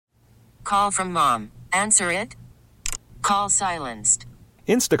Call from mom. Answer it. Call silenced.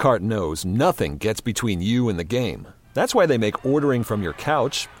 Instacart knows nothing gets between you and the game. That's why they make ordering from your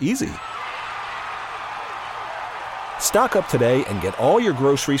couch easy. Stock up today and get all your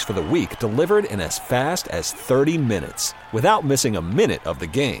groceries for the week delivered in as fast as 30 minutes without missing a minute of the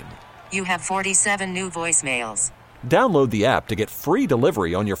game. You have 47 new voicemails. Download the app to get free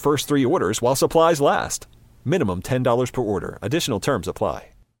delivery on your first 3 orders while supplies last. Minimum $10 per order. Additional terms apply.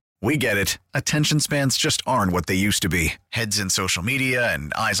 We get it. Attention spans just aren't what they used to be. Heads in social media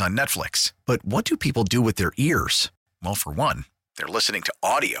and eyes on Netflix. But what do people do with their ears? Well, for one, they're listening to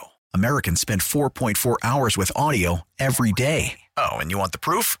audio. Americans spend 4.4 hours with audio every day. Oh, and you want the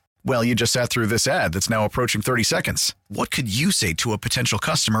proof? Well, you just sat through this ad that's now approaching 30 seconds. What could you say to a potential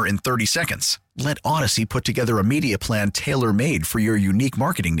customer in 30 seconds? Let Odyssey put together a media plan tailor-made for your unique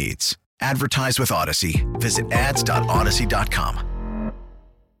marketing needs. Advertise with Odyssey. Visit ads.odyssey.com.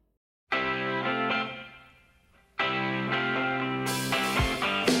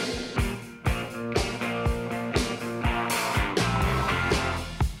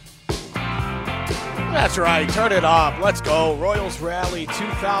 That's right. Turn it up. Let's go. Royals Rally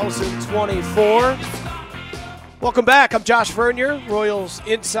 2024. Welcome back. I'm Josh Vern, Royals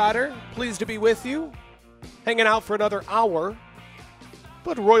Insider. Pleased to be with you. Hanging out for another hour.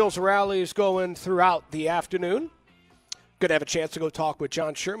 But Royals Rally is going throughout the afternoon. Going to have a chance to go talk with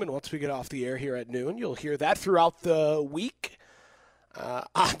John Sherman once we get off the air here at noon. You'll hear that throughout the week.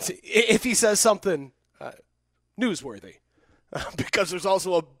 If he says something newsworthy. Because there's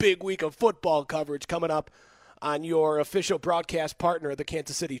also a big week of football coverage coming up on your official broadcast partner, the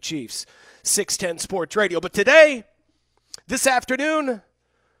Kansas City Chiefs, 610 Sports Radio. But today, this afternoon,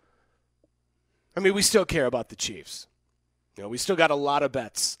 we still care about the Chiefs. We still got a lot of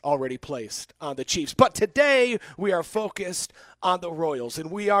bets already placed on the Chiefs. But today, we are focused on the Royals, and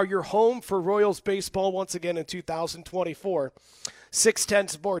we are your home for Royals baseball once again in 2024, 610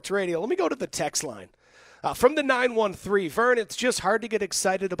 Sports Radio. Let me go to the text line. From the 913, Vern, it's just hard to get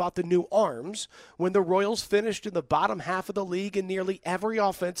excited about the new arms when the Royals finished in the bottom half of the league in nearly every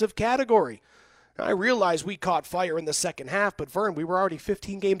offensive category. I realize we caught fire in the second half, but Vern, we were already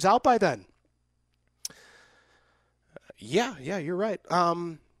 15 games out by then. Yeah, you're right.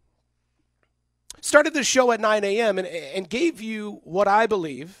 Started the show at 9 a.m. and gave you what I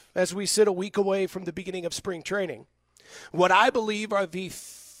believe, as we sit a week away from the beginning of spring training, what I believe are the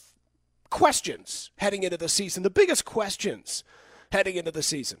questions heading into the season, the biggest questions heading into the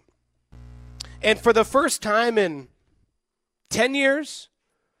season. And for the first time in 10 years,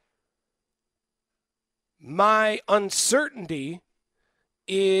 my uncertainty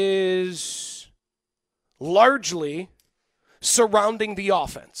is largely surrounding the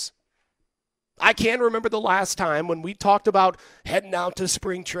offense. I can't remember the last time when we talked about heading out to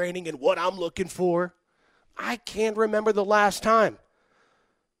spring training and what I'm looking for. I can't remember the last time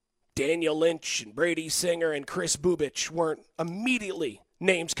Daniel Lynch and Brady Singer and Chris Bubich weren't immediately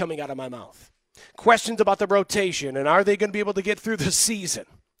names coming out of my mouth. Questions about the rotation and are they going to be able to get through the season?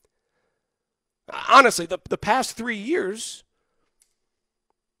 Honestly, the past 3 years,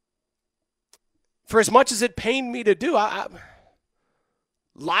 for as much as it pained me to do,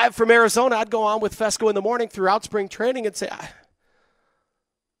 live from Arizona, I'd go on with Fesco in the morning throughout spring training and say,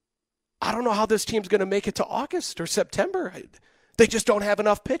 I don't know how this team's going to make it to August or September. They just don't have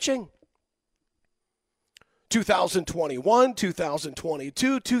enough pitching. 2021,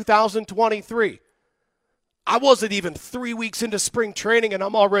 2022, 2023. I wasn't even 3 weeks into spring training and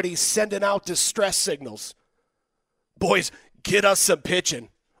I'm already sending out distress signals. Boys, get us some pitching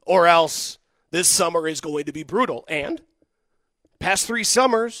or else this summer is going to be brutal. And past 3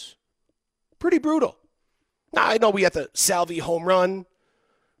 summers, pretty brutal. Now, I know we had the Salvi home run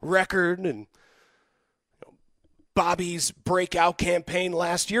record and Bobby's breakout campaign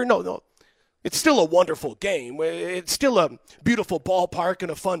last year. No. It's still a wonderful game. It's still a beautiful ballpark and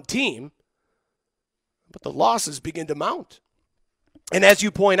a fun team. But the losses begin to mount. And as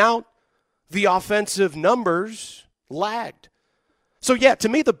you point out, the offensive numbers lagged. So, yeah, to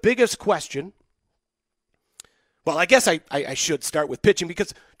me, the biggest question, well, I guess I should start with pitching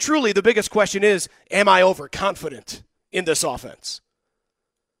because truly the biggest question is, am I overconfident in this offense?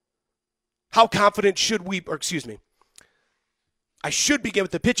 How confident should we, I should begin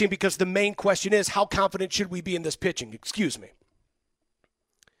with the pitching because the main question is, how confident should we be in this pitching?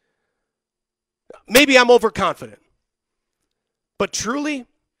 Maybe I'm overconfident. But truly,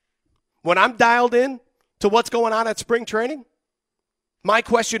 when I'm dialed in to what's going on at spring training, my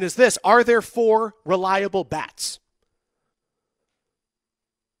question is this: are there 4 reliable bats?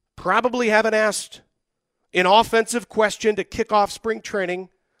 Probably haven't asked an offensive question to kick off spring training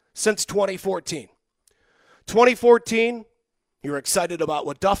since 2014. 2014, you were excited about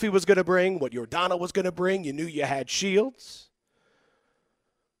what Duffy was going to bring, what Jordana was going to bring. You knew you had Shields.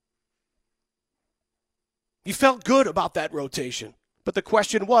 You felt good about that rotation. But the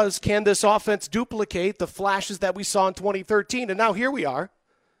question was, can this offense duplicate the flashes that we saw in 2013? And now here we are.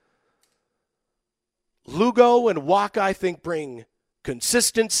 Lugo and Waka, I think, bring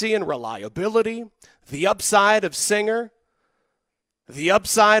consistency and reliability, the upside of Singer, the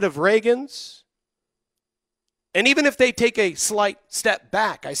upside of Reagans. And even if they take a slight step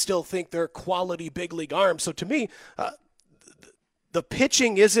back, I still think they're quality big league arms. So to me, the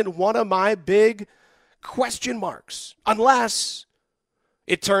pitching isn't one of my big question marks, unless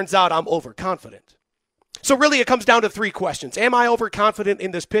it turns out I'm overconfident. So really it comes down to three questions. Am I overconfident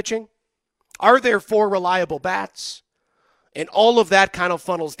in this pitching? Are there 4 reliable bats? And all of that kind of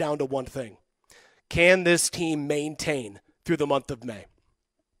funnels down to one thing. Can this team maintain through the month of May?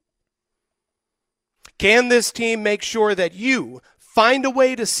 Can this team make sure that you find a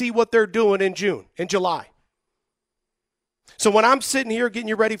way to see what they're doing in June, in July? So when I'm sitting here getting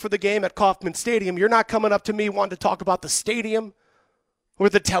you ready for the game at Kauffman Stadium, you're not coming up to me wanting to talk about the stadium or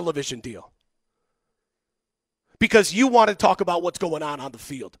the television deal. Because you want to talk about what's going on the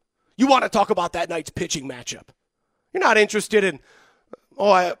field. You want to talk about that night's pitching matchup. You're not interested in,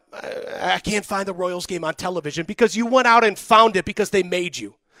 I can't find the Royals game on television, because you went out and found it because they made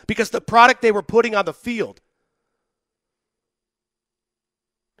you. Because the product they were putting on the field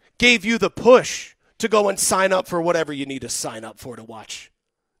gave you the push to go and sign up for whatever you need to sign up for to watch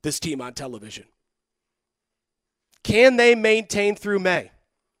this team on television. Can they maintain through May?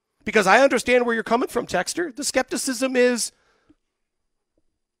 Because I understand where you're coming from, Texter. The skepticism is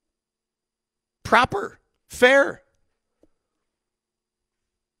proper, fair.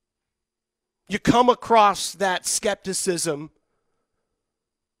 You come across that skepticism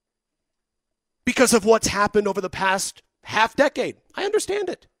because of what's happened over the past half decade. I understand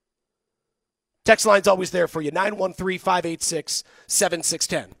it. Text line's always there for you,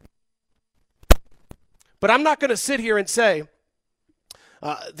 913-586-7610. But I'm not going to sit here and say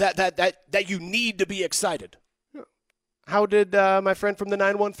that you need to be excited. How did my friend from the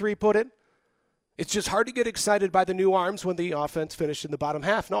 913 put it? It's just hard to get excited by the new arms when the offense finished in the bottom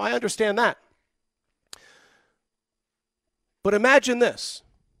half. No, I understand that. But imagine this.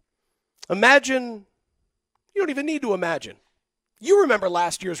 Imagine, you don't even need to imagine. You remember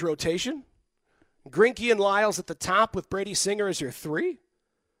last year's rotation. Greinke and Lyles at the top with Brady Singer as your 3.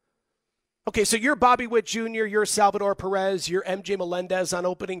 Okay, so you're Bobby Witt Jr., you're Salvador Perez, you're MJ Melendez on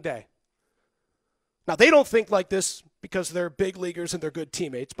opening day. Now, they don't think like this because they're big leaguers and they're good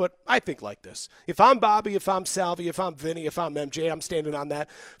teammates, but I think like this. If I'm Bobby, if I'm Salvi, if I'm Vinny, if I'm MJ, I'm standing on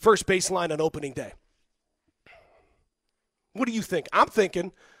that first baseline on opening day. What do you think? I'm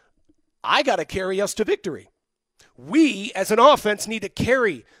thinking, I got to carry us to victory. We, as an offense, need to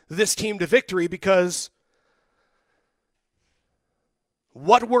carry this team to victory, because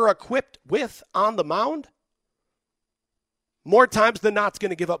what we're equipped with on the mound, more times than not, is going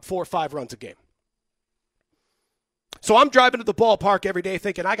to give up 4 or 5 runs a game. So I'm driving to the ballpark every day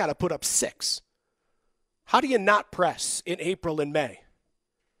thinking, I got to put up 6. How do you not press in April and May?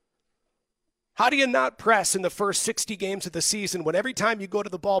 How do you not press in the first 60 games of the season when every time you go to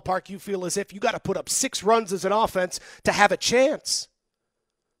the ballpark you feel as if you got to put up 6 runs as an offense to have a chance?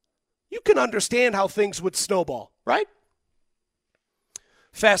 You can understand how things would snowball, right?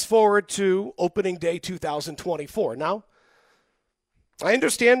 Fast forward to opening day 2024. Now, I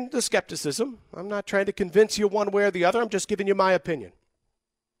understand the skepticism. I'm not trying to convince you one way or the other. I'm just giving you my opinion.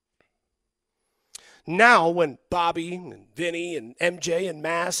 Now, when Bobby and Vinny and MJ and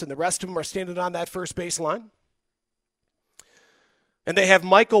Mass and the rest of them are standing on that first baseline, and they have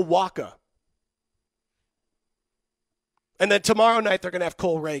Michael Waka, and then tomorrow night they're going to have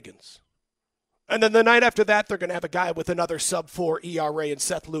Cole Reagans, and then the night after that they're going to have a guy with another sub-4 ERA and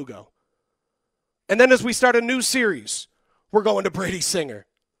Seth Lugo. And then as we start a new series, we're going to Brady Singer.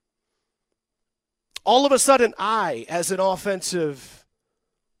 All of a sudden, I, as an offensive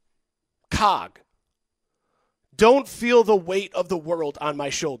cog, don't feel the weight of the world on my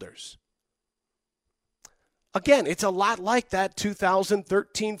shoulders. Again, it's a lot like that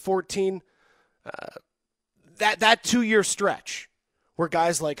 2013-14, that 2-year stretch where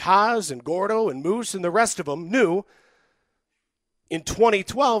guys like Haas and Gordo and Moose and the rest of them knew in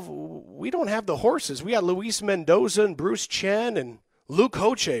 2012, we don't have the horses. We got Luis Mendoza and Bruce Chen and Luke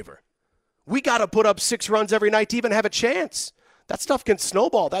Hochevar. We got to put up 6 runs every night to even have a chance. That stuff can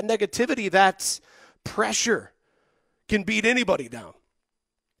snowball. That negativity, that pressure can beat anybody down.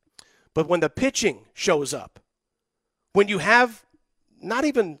 But when the pitching shows up, when you have not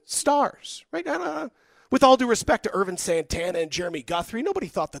even stars, right? With all due respect to Irvin Santana and Jeremy Guthrie, nobody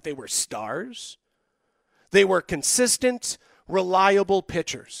thought that they were stars. They were consistent, reliable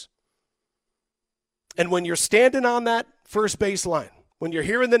pitchers. And when you're standing on that first base line, when you're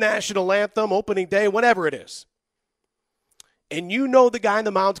hearing the national anthem, opening day, whatever it is, and you know the guy on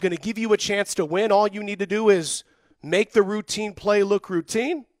the mound's going to give you a chance to win, all you need to do is make the routine play look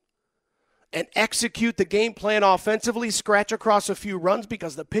routine and execute the game plan offensively, scratch across a few runs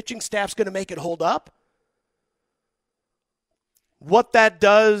because the pitching staff's going to make it hold up. What that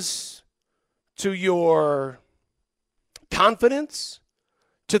does to your confidence,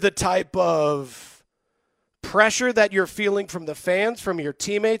 to the type of pressure that you're feeling from the fans, from your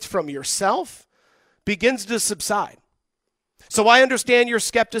teammates, from yourself, begins to subside. So I understand your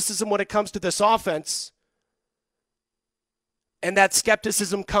skepticism when it comes to this offense, and that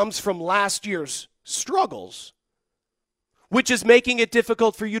skepticism comes from last year's struggles, which is making it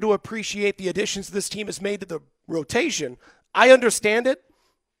difficult for you to appreciate the additions this team has made to the rotation. I understand it,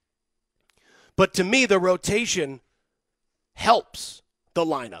 but to me, the rotation helps the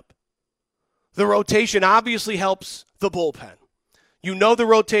lineup. The rotation obviously helps the bullpen. You know the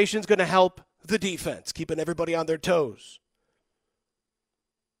rotation's going to help the defense, keeping everybody on their toes.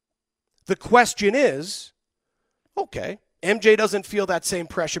 The question is, okay, MJ doesn't feel that same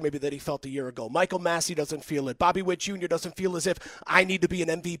pressure maybe that he felt a year ago. Michael Massey doesn't feel it. Bobby Witt Jr. doesn't feel as if I need to be an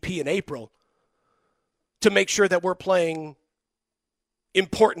MVP in April to make sure that we're playing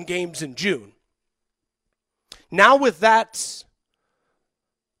important games in June. Now with that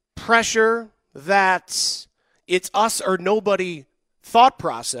pressure, that it's us or nobody thought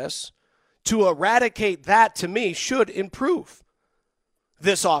process, to eradicate that, to me, should improve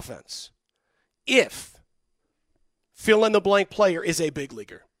this offense. If fill-in-the-blank player is a big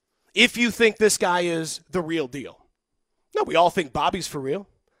leaguer. If you think this guy is the real deal. No, we all think Bobby's for real.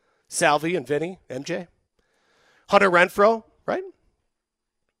 Salvi and Vinny, MJ. Hunter Renfroe, right?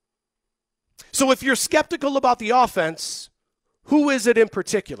 So if you're skeptical about the offense, who is it in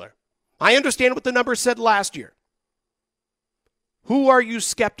particular? I understand what the numbers said last year. Who are you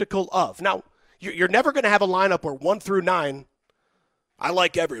skeptical of? Now, you're never going to have a lineup where 1 through 9, I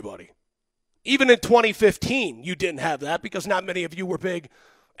like everybody. Even in 2015, you didn't have that because not many of you were big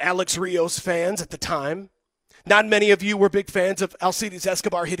Alex Rios fans at the time. Not many of you were big fans of Alcides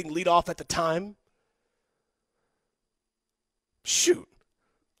Escobar hitting leadoff at the time. Shoot.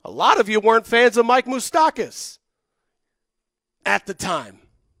 A lot of you weren't fans of Mike Moustakas at the time.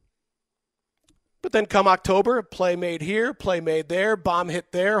 But then come October, a play made here, play made there, bomb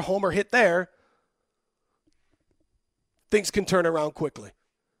hit there, homer hit there. Things can turn around quickly.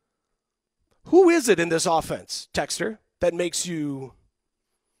 Who is it in this offense, Texter, that makes you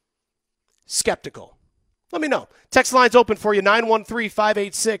skeptical? Let me know. Text line's open for you,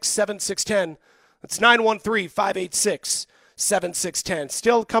 913-586-7610. That's 913-586-7610.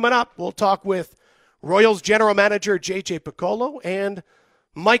 Still coming up, we'll talk with Royals General Manager J.J. Picollo and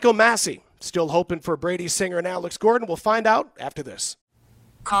Michael Massey. Still hoping for Brady Singer and Alex Gordon. We'll find out after this.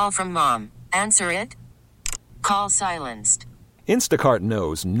 Call from mom. Answer it. Call silenced. Instacart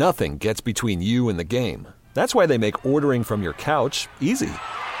knows nothing gets between you and the game. That's why they make ordering from your couch easy.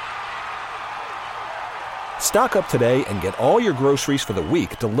 Stock up today and get all your groceries for the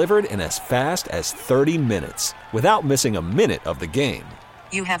week delivered in as fast as 30 minutes without missing a minute of the game.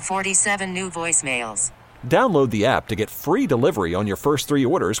 You have 47 new voicemails. Download the app to get free delivery on your first 3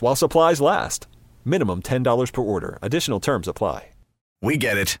 orders while supplies last. Minimum $10 per order. Additional terms apply. We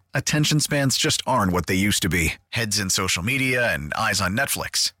get it. Attention spans just aren't what they used to be. Heads in social media and eyes on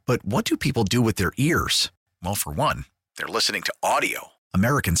Netflix. But what do people do with their ears? Well, for one, they're listening to audio.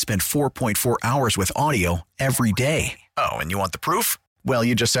 Americans spend 4.4 hours with audio every day. Oh, and you want the proof? Well,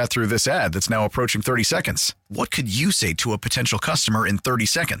 you just sat through this ad that's now approaching 30 seconds. What could you say to a potential customer in 30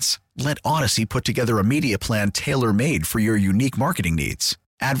 seconds? Let Odyssey put together a media plan tailor-made for your unique marketing needs.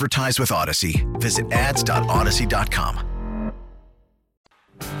 Advertise with Odyssey. Visit ads.odyssey.com.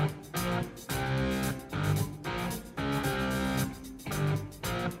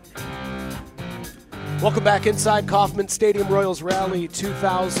 Welcome back inside Kauffman Stadium, Royals Rally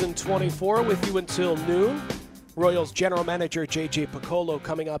 2024 with you until noon. Royals General Manager J.J. Picollo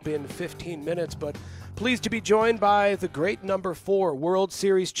coming up in 15 minutes, but pleased to be joined by the great number 4 World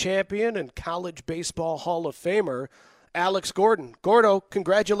Series champion and College Baseball Hall of Famer, Alex Gordon. Gordo,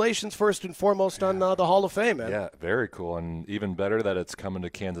 congratulations first and foremost on the Hall of Fame, man. Yeah, very cool, and even better that it's coming to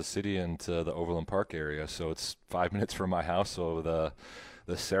Kansas City and to the Overland Park area, so it's 5 minutes from my house, so the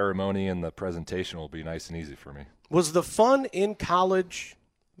ceremony and the presentation will be nice and easy for me. Was the fun in college,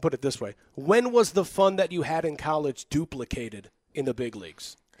 put it this way, when was the fun that you had in college duplicated in the big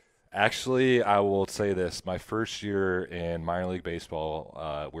leagues? Actually, I will say this. My first year in minor league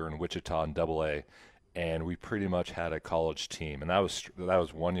baseball, we were in Wichita in Double-A, and we pretty much had a college team. And that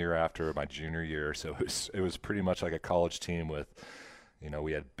was 1 year after my junior year, so it was pretty much like a college team with,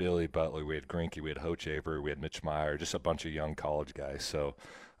 we had Billy Butler, we had Greinke, we had Hochaver, we had Mitch Meyer, just a bunch of young college guys. So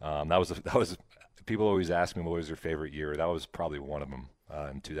that was people always ask me what was their favorite year. That was probably one of them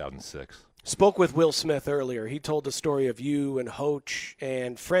in 2006. Spoke with Will Smith earlier. He told the story of you and Hoach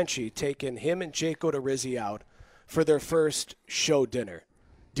and Frenchie taking him and Jake Odorizzi out for their first show dinner.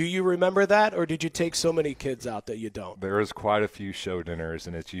 Do you remember that, or did you take so many kids out that you don't? There was quite a few show dinners,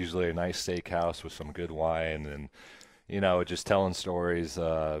 and it's usually a nice steakhouse with some good wine and, just telling stories,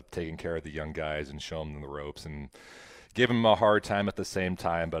 taking care of the young guys and showing them the ropes and giving them a hard time at the same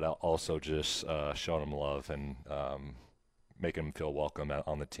time, but also just showing them love and making them feel welcome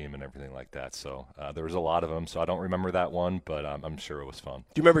on the team and everything like that. So there was a lot of them, so I don't remember that one, but I'm sure it was fun.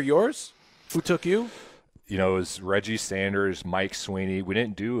 Do you remember yours? Who took you? It was Reggie Sanders, Mike Sweeney. We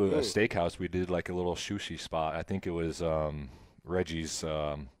didn't do a steakhouse. We did like a little sushi spot. I think it was Reggie's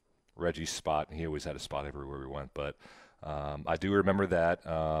spot. He always had a spot everywhere we went. But I do remember that.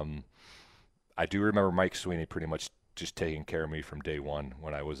 I do remember Mike Sweeney pretty much just taking care of me from day one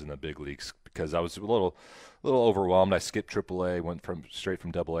when I was in the big leagues because I was a little overwhelmed. I skipped AAA, went straight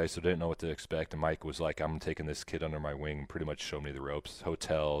from AA, so didn't know what to expect. And Mike was like, I'm taking this kid under my wing and pretty much showed me the ropes,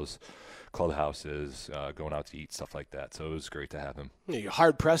 hotels, clubhouses, going out to eat, stuff like that. So it was great to have him. You're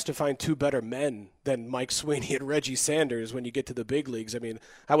hard-pressed to find two better men than Mike Sweeney and Reggie Sanders when you get to the big leagues. I mean,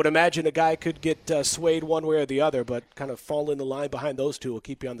 I would imagine a guy could get swayed one way or the other, but kind of fall in the line behind those two will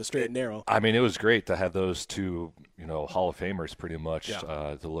keep you on the straight and narrow. I mean, it was great to have those two, Hall of Famers pretty much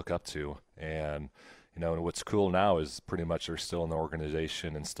to look up to. And, what's cool now is pretty much they're still in the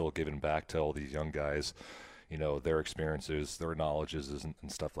organization and still giving back to all these young guys. Their experiences, their knowledges and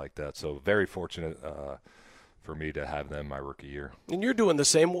stuff like that. So very fortunate for me to have them my rookie year. And you're doing the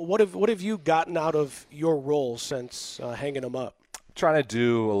same. What have you gotten out of your role since hanging them up? Trying to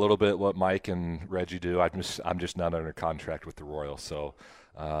do a little bit what Mike and Reggie do. I'm just not under contract with the Royals. So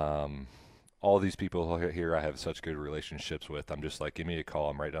all these people here I have such good relationships with. I'm just like, give me a call.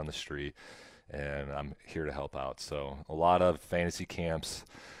 I'm right down the street, and I'm here to help out. So a lot of fantasy camps,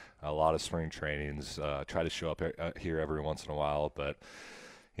 a lot of spring trainings, try to show up here every once in a while. But,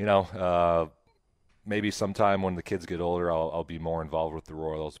 maybe sometime when the kids get older, I'll be more involved with the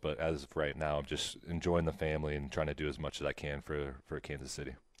Royals. But as of right now, I'm just enjoying the family and trying to do as much as I can for Kansas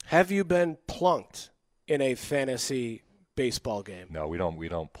City. Have you been plunked in a fantasy baseball game? No, we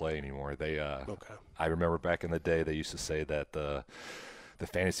don't play anymore. Okay. I remember back in the day they used to say that the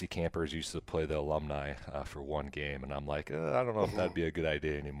fantasy campers used to play the alumni for one game, and I'm like, I don't know if that'd be a good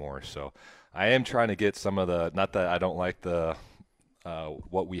idea anymore. So I am trying to get some of the, not that I don't like the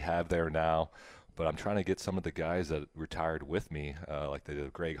what we have there now, but I'm trying to get some of the guys that retired with me, like the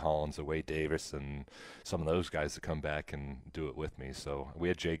Greg Hollins, the Wade Davis, and some of those guys to come back and do it with me. So we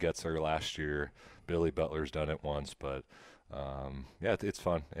had Jay Getzler last year. Billy Butler's done it once, but it's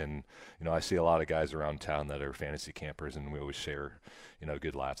fun. And, I see a lot of guys around town that are fantasy campers, and we always share,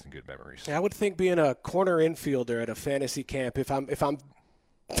 good laughs and good memories. Yeah, I would think being a corner infielder at a fantasy camp, if I'm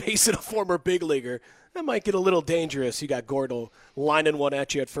facing a former big leaguer, that might get a little dangerous. You got Gordo lining one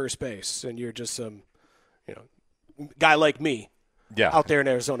at you at first base, and you're just some, guy like me. Yeah. Out there in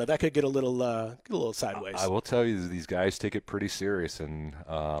Arizona, that could get a little sideways. I will tell you, these guys take it pretty serious, and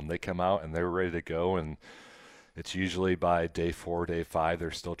they come out and they're ready to go, and it's usually by day 4, day 5,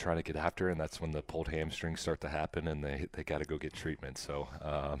 they're still trying to get after, and that's when the pulled hamstrings start to happen, and they got to go get treatment. So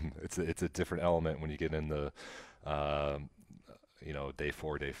it's a different element when you get in the day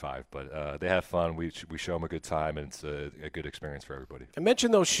 4, day 5. But they have fun. We show them a good time, and it's a good experience for everybody. I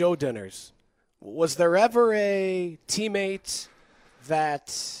mentioned those show dinners. Was there ever a teammate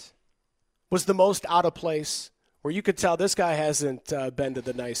that was the most out of place, where you could tell this guy hasn't been to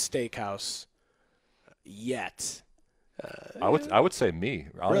the nice steakhouse yet? I would say me,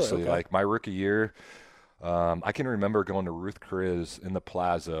 honestly. Really? Okay. Like my rookie year, I can remember going to Ruth Chris in the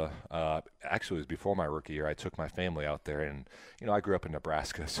plaza. Actually, it was before my rookie year. I took my family out there, and I grew up in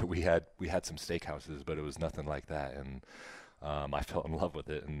Nebraska, so we had some steakhouses, but it was nothing like that. And I fell in love with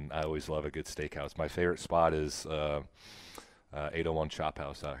it, and I always love a good steakhouse. My favorite spot is 801 Chop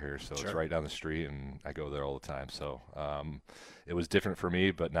House out here, so Sure. It's right down the street, and I go there all the time. So it was different for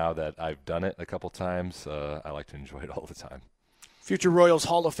me, but now that I've done it a couple times, I like to enjoy it all the time. Future Royals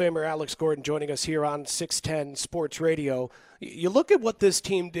Hall of Famer Alex Gordon joining us here on 610 Sports Radio. You look at what this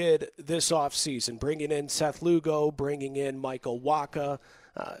team did this offseason, bringing in Seth Lugo, bringing in Michael Wacha,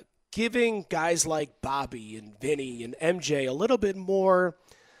 giving guys like Bobby and Vinny and MJ a little bit more,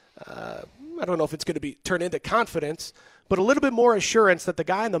 I don't know if it's going to be turned into confidence, but a little bit more assurance that the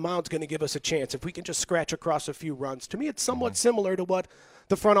guy on the mound's going to give us a chance if we can just scratch across a few runs. To me, it's somewhat similar to what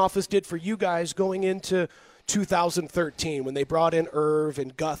the front office did for you guys going into 2013 when they brought in Irv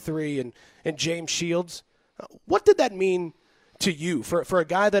and Guthrie and James Shields. What did that mean to you for a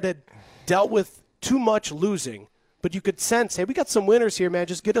guy that had dealt with too much losing, but you could sense, hey, we got some winners here, man.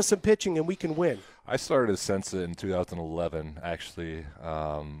 Just get us some pitching and we can win? I started to sense it in 2011, actually,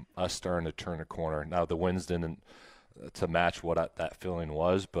 us starting to turn a corner. Now, the wins didn't to match what that feeling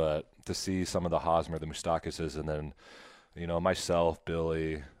was, but to see some of the Hosmer, the Moustakas, and then, myself,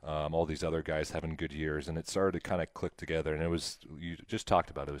 Billy, all these other guys having good years, and it started to kind of click together. And it was, you just talked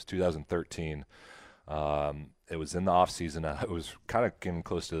about it, was 2013. It was in the off season. It was kind of getting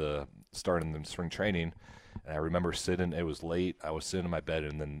close to the starting the spring training, and I remember it was late. I was sitting in my bed,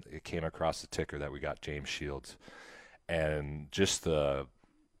 and then it came across the ticker that we got James Shields, and just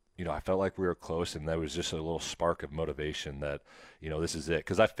I felt like we were close, and there was just a little spark of motivation that, this is it.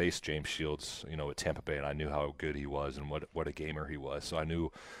 Because I faced James Shields, at Tampa Bay, and I knew how good he was and what a gamer he was. So I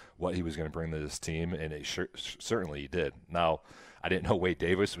knew what he was going to bring to this team, and it certainly he did. Now, I didn't know Wade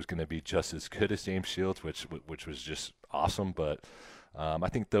Davis was going to be just as good as James Shields, which was just awesome. But I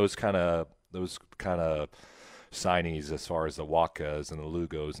think those kind of signees, as far as the Wakas and the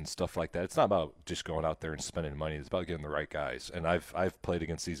Lugos and stuff like that, it's not about just going out there and spending money. It's about getting the right guys. And I've played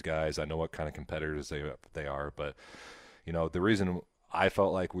against these guys. I know what kind of competitors they are. But, the reason I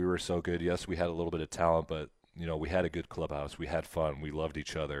felt like we were so good, yes, we had a little bit of talent, but, we had a good clubhouse. We had fun. We loved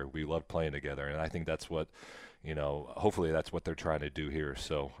each other. We loved playing together. And I think that's what, hopefully that's what they're trying to do here.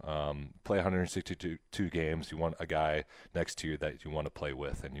 So play 162 games. You want a guy next to you that you want to play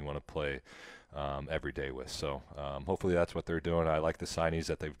with and you want to play every day with. So hopefully that's what they're doing. I like the signees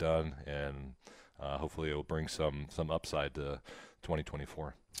that they've done, and hopefully it will bring some upside to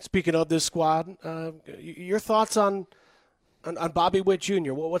 2024. Speaking of this squad, your thoughts on Bobby Witt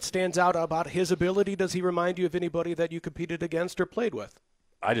Jr.? What stands out about his ability? Does he remind you of anybody that you competed against or played with?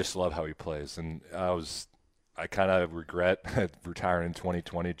 I just love how he plays, and I kind of regret retiring in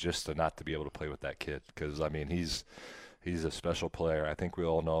 2020 just not to be able to play with that kid, because, he's a special player. I think we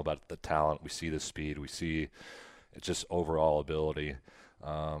all know about the talent. We see the speed. We see it's just overall ability.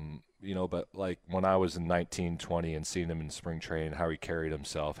 But like when I was in 19, 20 and seeing him in spring training, how he carried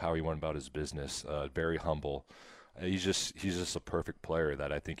himself, how he went about his business, very humble. He's just a perfect player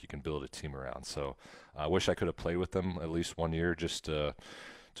that I think you can build a team around. So I wish I could have played with him at least 1 year just to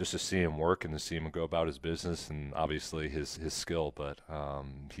see him work and to see him go about his business and obviously his skill. But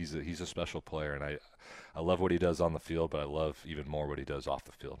he's a special player, and I love what he does on the field, but I love even more what he does off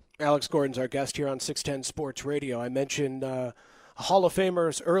the field. Alex Gordon's our guest here on 610 Sports Radio. I mentioned Hall of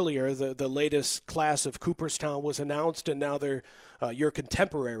Famers earlier. The latest class of Cooperstown was announced, and now they're your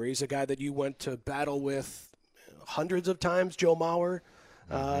contemporaries, a guy that you went to battle with hundreds of times, Joe Mauer,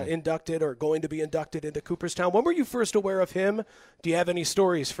 inducted or going to be inducted into Cooperstown. When were you first aware of him? Do you have any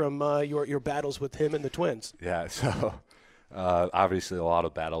stories from your battles with him and the Twins? Yeah, so obviously a lot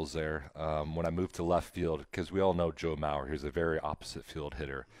of battles there. When I moved to left field, because we all know Joe Mauer, he's a very opposite field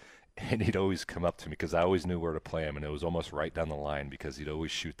hitter. And he'd always come up to me because I always knew where to play him, and it was almost right down the line because he'd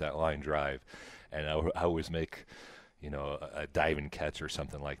always shoot that line drive. And I always make, a diving catch or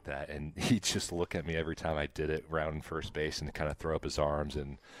something like that. And he'd just look at me every time I did it round first base and kind of throw up his arms.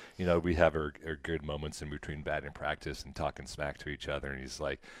 And, we have our good moments in between batting practice and talking smack to each other. And he's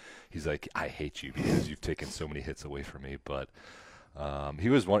like, I hate you because you've taken so many hits away from me. But he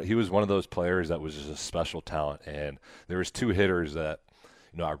was one of those players that was just a special talent. And there was two hitters that,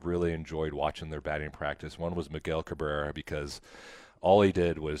 I really enjoyed watching their batting practice. One was Miguel Cabrera, because all he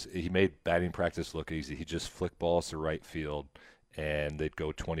did was he made batting practice look easy. He just flicked balls to right field, and they'd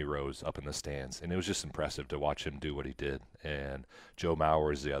go 20 rows up in the stands. And it was just impressive to watch him do what he did. And Joe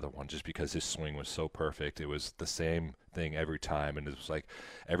Mauer is the other one, just because his swing was so perfect. It was the same thing every time, and it was like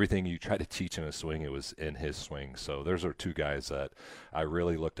everything you try to teach in a swing, it was in his swing. So those are two guys that I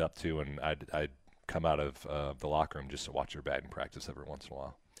really looked up to, and I'd come out of the locker room just to watch their batting practice every once in a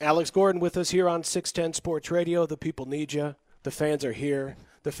while. Alex Gordon with us here on 610 Sports Radio. The people need you. The fans are here.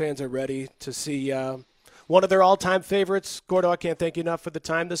 The fans are ready to see one of their all-time favorites. Gordo, I can't thank you enough for the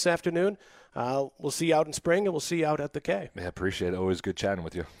time this afternoon. We'll see you out in spring, and we'll see you out at the K. Yeah, appreciate it. Always good chatting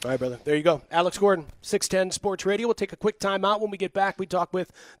with you. All right, brother. There you go. Alex Gordon, 610 Sports Radio. We'll take a quick time out. When we get back, we talk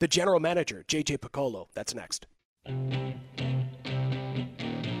with the general manager, J.J. Picollo. That's next.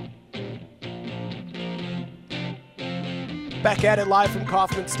 Back at it live from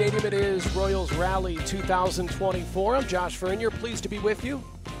Kauffman Stadium. It is Royals Rally 2024. I'm Josh Vern. Pleased to be with you.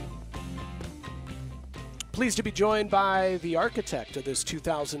 Pleased to be joined by the architect of this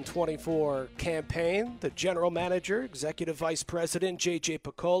 2024 campaign, the general manager, executive vice president, JJ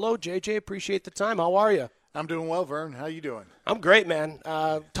Picollo. JJ, appreciate the time. How are you? I'm doing well, Vern. How you doing? I'm great, man.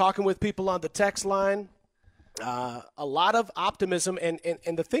 Talking with people on the text line, a lot of optimism. And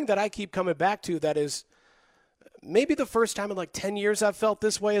the thing that I keep coming back to that is maybe the first time in like 10 years I've felt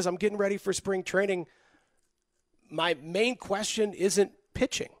this way as I'm getting ready for spring training. My main question isn't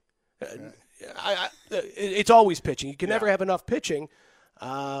pitching. It's always pitching. You can never have enough pitching.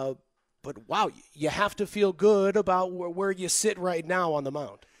 But, wow, you have to feel good about where you sit right now on the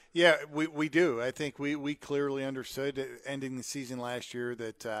mound. Yeah, we do. I think we clearly understood ending the season last year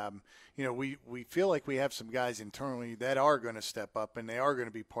that, we feel like we have some guys internally that are going to step up and they are going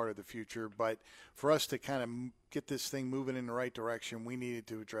to be part of the future. But for us to kind of get this thing moving in the right direction, we needed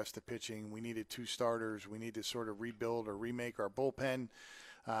to address the pitching. We needed 2 starters. We need to sort of rebuild or remake our bullpen.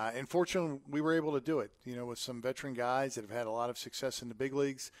 And fortunately, we were able to do it, with some veteran guys that have had a lot of success in the big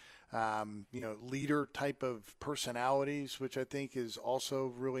leagues, leader type of personalities, which I think is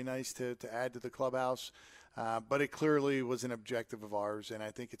also really nice to add to the clubhouse. But it clearly was an objective of ours, and I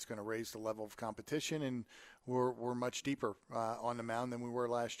think it's going to raise the level of competition, and we're much deeper on the mound than we were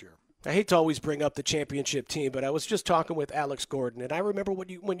last year. I hate to always bring up the championship team, but I was just talking with Alex Gordon, and I remember when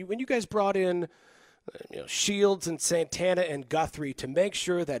you guys brought in Shields and Santana and Guthrie to make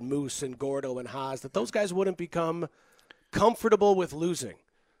sure that Moose and Gordo and Haas, that those guys wouldn't become comfortable with losing.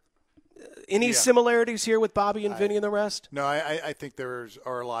 Any similarities here with Bobby and Vinny and the rest? No, I think there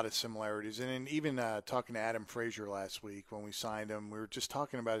are a lot of similarities. And even talking to Adam Frazier last week when we signed him, we were just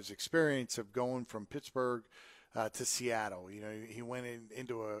talking about his experience of going from Pittsburgh to Seattle. He went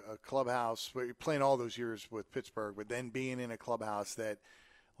into a clubhouse, playing all those years with Pittsburgh, but then being in a clubhouse that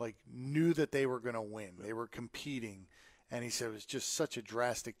knew that they were going to win. They were competing. And he said it was just such a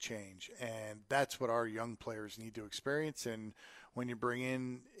drastic change. And that's what our young players need to experience. And when you bring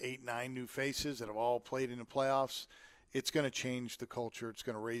in 8-9 new faces that have all played in the playoffs, it's going to change the culture. It's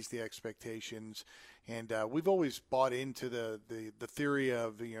going to raise the expectations. And we've always bought into the theory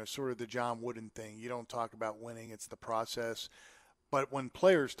of, sort of the John Wooden thing. You don't talk about winning. It's the process. But when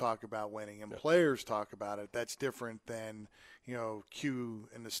players talk about winning and players talk about it, that's different than, Q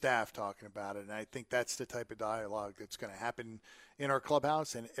and the staff talking about it. And I think that's the type of dialogue that's going to happen in our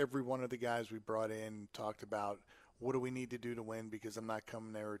clubhouse. And every one of the guys we brought in talked about, what do we need to do to win? Because I'm not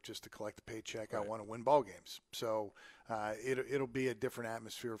coming there just to collect a paycheck. Right. I want to win ball games. So it'll be a different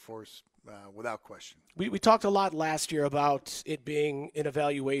atmosphere for us without question. We talked a lot last year about it being an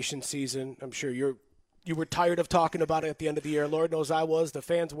evaluation season. I'm sure you were tired of talking about it at the end of the year. Lord knows I was. The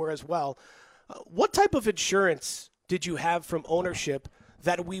fans were as well. What type of insurance did you have from ownership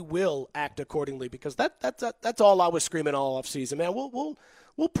that we will act accordingly? Because that's all I was screaming all offseason, man.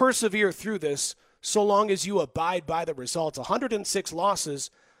 We'll persevere through this so long as you abide by the results. 106 losses,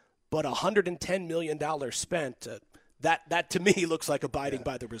 but $110 million spent. That to me looks like abiding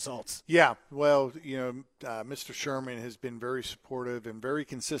by the results. Yeah, well, Mr. Sherman has been very supportive and very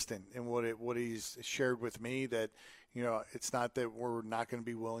consistent in what he's shared with me. That it's not that we're not going to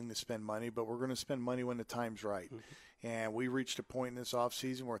be willing to spend money, but we're going to spend money when the time's right. Mm-hmm. And we reached a point in this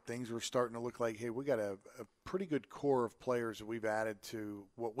offseason where things were starting to look like, hey, we got a pretty good core of players that we've added to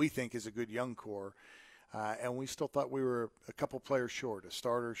what we think is a good young core. And we still thought we were a couple players short, a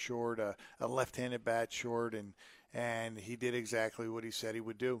starter short, a left-handed bat short, and he did exactly what he said he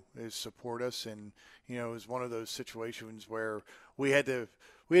would do, is support us. And, it was one of those situations where we had to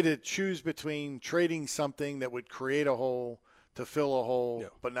choose between trading something that would create a hole to fill a hole,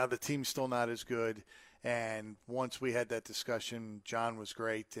 but now the team's still not as good. And once we had that discussion, John was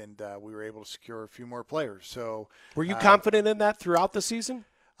great, and we were able to secure a few more players. So, were you confident in that throughout the season?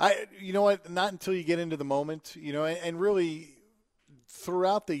 You know what? Not until you get into the moment, and really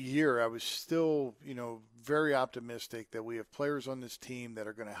throughout the year, I was still, very optimistic that we have players on this team that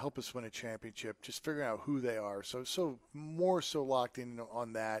are going to help us win a championship, just figuring out who they are. So more so locked in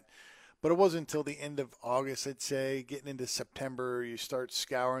on that. But it wasn't until the end of August, I'd say, getting into September, you start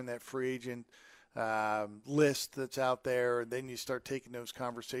scouring that free agent list that's out there, and then you start taking those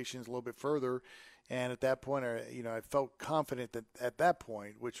conversations a little bit further. And at that point, I felt confident that at that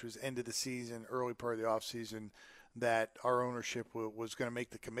point, which was end of the season, early part of the offseason, that our ownership was going to make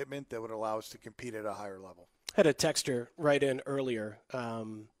the commitment that would allow us to compete at a higher level. I had a texter write in earlier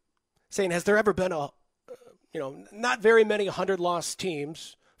saying, has there ever been not very many 100-loss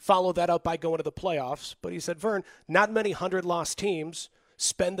teams follow that up by going to the playoffs? But he said, Vern, not many 100-loss teams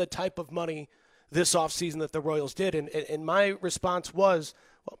spend the type of money this offseason that the Royals did. And my response was,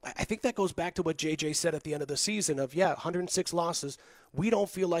 well, I think that goes back to what JJ said at the end of the season of, 106 losses. We don't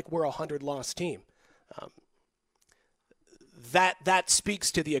feel like we're a 100-loss team. that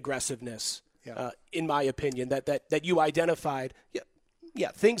speaks to the aggressiveness, in my opinion, that you identified.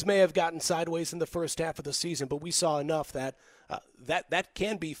 Yeah, things may have gotten sideways in the first half of the season, but we saw enough that that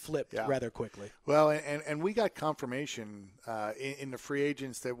can be flipped rather quickly. Well, and we got confirmation in the free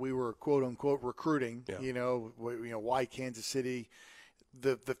agents that we were quote unquote recruiting. Yeah. Why Kansas City.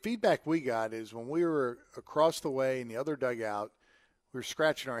 The feedback we got is when we were across the way in the other dugout, we were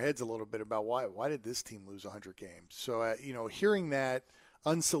scratching our heads a little bit about why did this team lose 100 games. So hearing that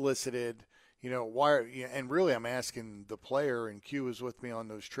unsolicited. Why? And really, I'm asking the player, and Q was with me on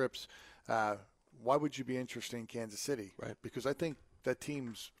those trips. Why would you be interested in Kansas City? Right. Because I think that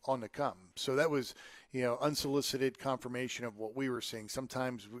team's on the come. So that was, unsolicited confirmation of what we were seeing.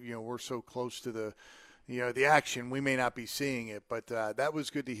 Sometimes, we're so close to the action, we may not be seeing it. But that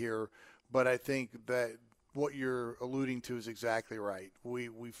was good to hear. But I think that what you're alluding to is exactly right.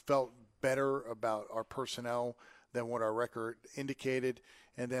 We felt better about our personnel than what our record indicated.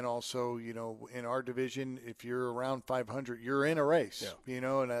 And then also, in our division, if you're around 500, you're in a race,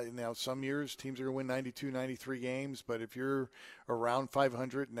 and now some years teams are going to win 92, 93 games. But if you're around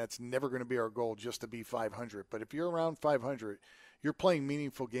 500, and that's never going to be our goal, just to be 500. But if you're around 500, you're playing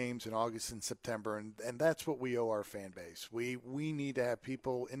meaningful games in August and September. And that's what we owe our fan base. We need to have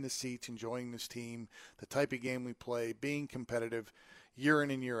people in the seats enjoying this team, the type of game we play, being competitive year in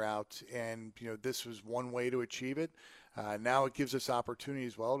and year out. And, this was one way to achieve it. Now it gives us opportunity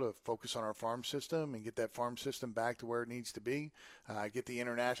as well to focus on our farm system and get that farm system back to where it needs to be, get the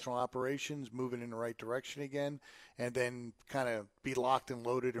international operations moving in the right direction again, and then kind of be locked and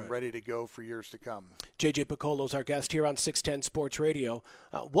loaded and ready to go for years to come. J.J. Picollo is our guest here on 610 Sports Radio.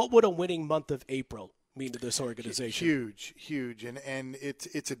 What would a winning month of April mean to this organization? Huge, and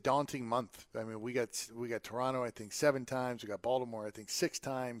it's a daunting month. I mean, we got Toronto, I think 7 times. We got Baltimore, I think 6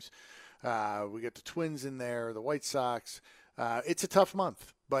 times. We get the Twins in there, the White Sox. It's a tough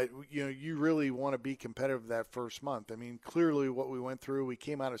month, but you really want to be competitive that first month. I mean, clearly what we went through, we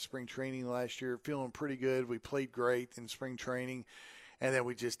came out of spring training last year feeling pretty good. We played great in spring training, and then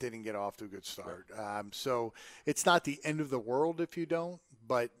we just didn't get off to a good start. So it's not the end of the world if you don't,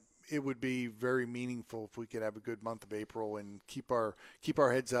 but it would be very meaningful if we could have a good month of April and keep our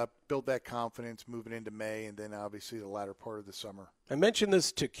heads up, build that confidence moving into May, and then obviously the latter part of the summer. I mentioned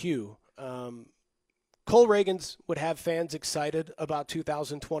this to Q. Cole Reagans would have fans excited about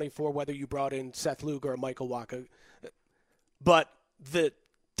 2024, whether you brought in Seth Lugo or Michael Wacha. But the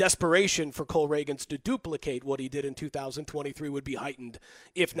desperation for Cole Reagans to duplicate what he did in 2023 would be heightened,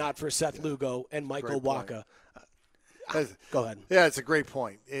 if not for Seth Lugo and Michael Wacha. Go ahead. Yeah, it's a great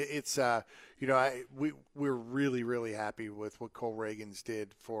point. It's we're really, really happy with what Cole Reagans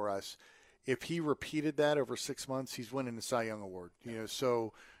did for us. If he repeated that over 6 months, he's winning the Cy Young Award.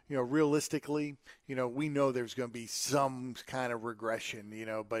 So realistically, we know there's going to be some kind of regression.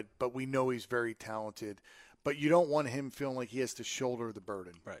 But we know he's very talented. But you don't want him feeling like he has to shoulder the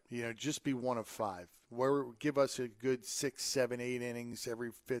burden. Right. Just be one of 5. Give us a good 6, 7, 8 innings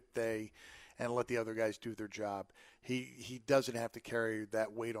every 5th day, and let the other guys do their job. He doesn't have to carry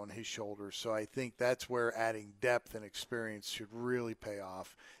that weight on his shoulders. So I think that's where adding depth and experience should really pay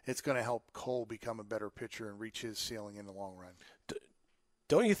off. It's going to help Cole become a better pitcher and reach his ceiling in the long run.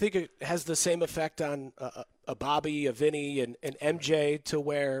 Don't you think it has the same effect on a Bobby, a Vinny, and MJ to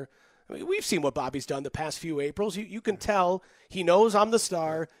where we've seen what Bobby's done the past few Aprils. You can tell he knows I'm the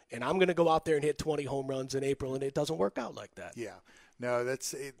star, and I'm going to go out there and hit 20 home runs in April, and it doesn't work out like that. Yeah. No,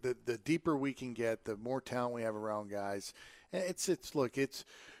 that's the deeper we can get, the more talent we have around guys. Look,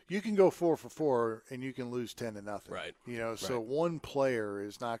 you can go 4 for 4 and you can lose 10-0. Right. So one player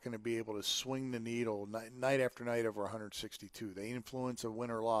is not going to be able to swing the needle night after night over 162. They influence a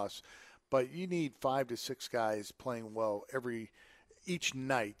win or loss, but you need 5 to 6 guys playing well each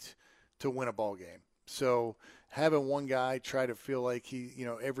night to win a ball game. So having one guy try to feel like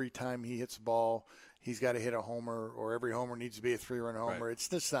every time he hits the ball, he's got to hit a homer, or every homer needs to be a 3-run homer. Right. It's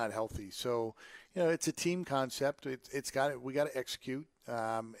just not healthy. So, it's a team concept. We got to execute,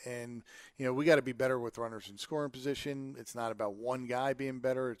 and we got to be better with runners in scoring position. It's not about one guy being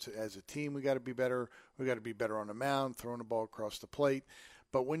better. It's as a team we got to be better. We got to be better on the mound, throwing the ball across the plate.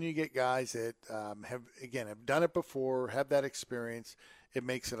 But when you get guys that have done it before, have that experience, it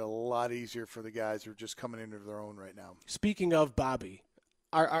makes it a lot easier for the guys who are just coming into their own right now. Speaking of Bobby.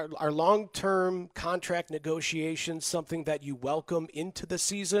 Are long-term contract negotiations something that you welcome into the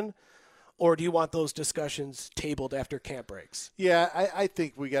season, or do you want those discussions tabled after camp breaks? Yeah, I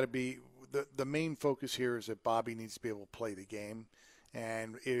think we got to be the main focus here is that Bobby needs to be able to play the game,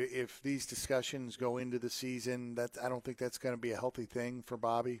 And if these discussions go into the season, I don't think that's going to be a healthy thing for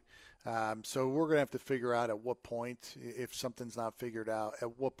Bobby. So we're going to have to figure out at what point, if something's not figured out,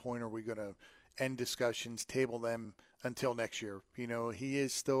 at what point are we going to end discussions, table them until next year. He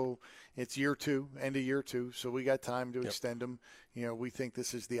is still, it's year 2, end of year 2, so we got time to extend him. We think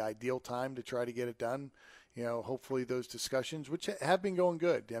this is the ideal time to try to get it done. Hopefully those discussions, which have been going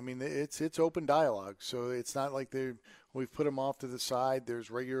good. I mean, it's open dialogue, so it's not like we've put them off to the side.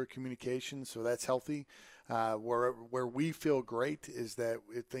 There's regular communication, so that's healthy. Where we feel great is that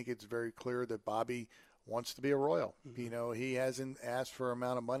I think it's very clear that Bobby wants to be a Royal. Mm-hmm. He hasn't asked for an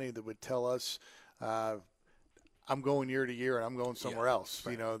amount of money that would tell us I'm going year to year and I'm going somewhere else.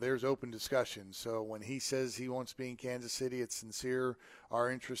 Right. There's open discussion. So when he says he wants to be in Kansas City, it's sincere.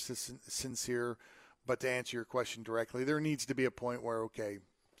 Our interest is sincere. But to answer your question directly, there needs to be a point where, okay,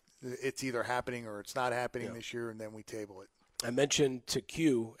 it's either happening or it's not happening this year, and then we table it. I mentioned to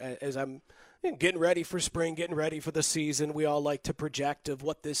Q, as I'm getting ready for spring, getting ready for the season, we all like to project of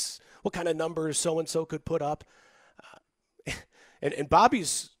what kind of numbers so-and-so could put up. And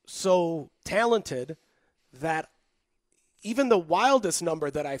Bobby's so talented that even the wildest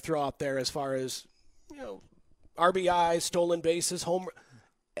number that I throw out there as far as, RBIs, stolen bases, home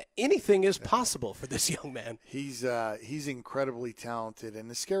anything is possible for this young man. He's incredibly talented, and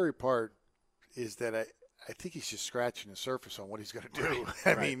the scary part is that I think he's just scratching the surface on what he's going to do.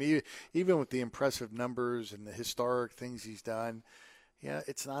 Right. I mean, even with the impressive numbers and the historic things he's done,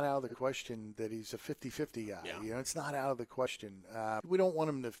 it's not out of the question that he's a 50-50 guy. Yeah. It's not out of the question. We don't want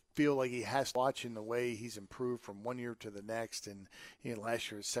him to feel like he has to watch in the way he's improved from one year to the next. And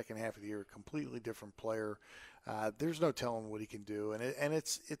last year, his second half of the year, a completely different player. There's no telling what he can do, and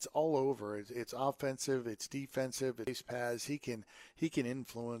it's all over. It's offensive, it's defensive, it's base paths. He can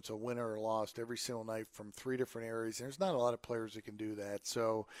influence a winner or loss every single night from 3 different areas. And there's not a lot of players that can do that,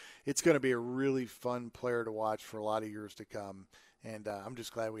 so it's going to be a really fun player to watch for a lot of years to come. And I'm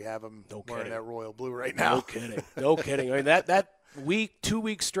just glad we have him wearing that royal blue right now. No kidding. I mean that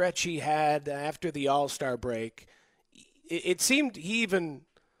 2-week stretch he had after the All-Star break, it seemed he even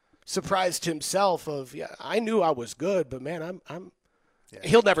surprised himself of, I knew I was good, but man, I'm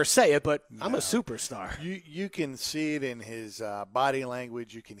he'll never say it, but I'm a superstar. You can see it in his body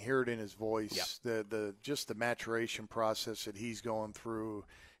language. You can hear it in his voice. Yep. The maturation process that he's going through.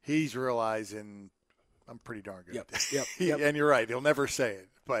 He's realizing I'm pretty darn good. Yep. And you're right. He'll never say it,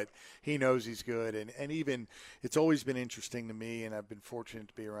 but he knows he's good. And even it's always been interesting to me, and I've been fortunate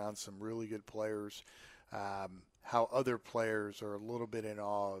to be around some really good players, how other players are a little bit in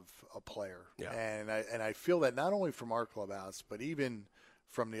awe of a player. Yeah. And I feel that not only from our clubhouse, but even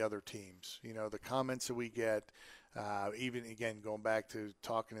from the other teams. The comments that we get, even, again, going back to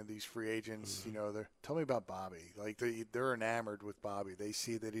talking to these free agents, they're tell me about Bobby. Like, they're enamored with Bobby. They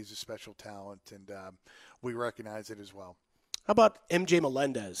see that he's a special talent, and we recognize it as well. How about MJ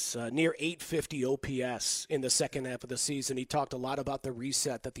Melendez, near 850 OPS in the second half of the season? He talked a lot about the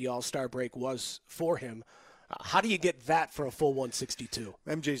reset that the All-Star break was for him. How do you get that for a full 162?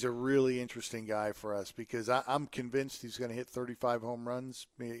 MJ's a really interesting guy for us because I'm convinced he's going to hit 35 home runs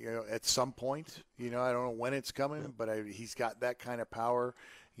at some point. I don't know when it's coming, but he's got that kind of power.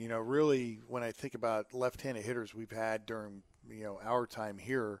 Really, when I think about left-handed hitters we've had during our time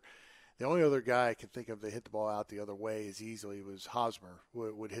here, the only other guy I can think of that hit the ball out the other way as easily was Hosmer,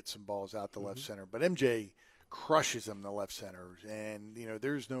 would hit some balls out the left center. But MJ crushes him in the left center, and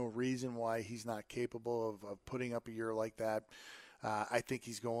there's no reason why he's not capable of putting up a year like that. I think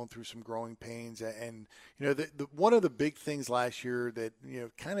he's going through some growing pains, and one of the big things last year that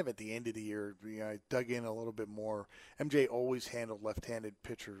kind of at the end of the year, I dug in a little bit more. MJ always handled left-handed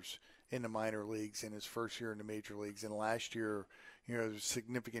pitchers in the minor leagues in his first year in the major leagues, and last year, there was a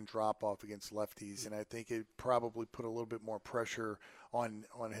significant drop-off against lefties, and I think it probably put a little bit more pressure on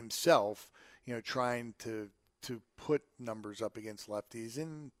himself, trying to put numbers up against lefties,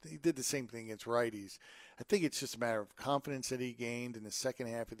 and he did the same thing against righties. I think it's just a matter of confidence that he gained in the second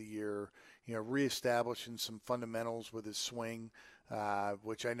half of the year, reestablishing some fundamentals with his swing,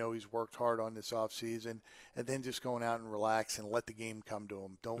 which I know he's worked hard on this offseason, and then just going out and relax and let the game come to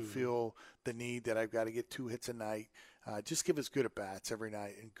him. Don't feel the need that I've got to get 2 hits a night. Just give us good at-bats every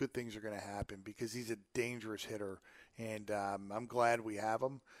night, and good things are going to happen because he's a dangerous hitter, and I'm glad we have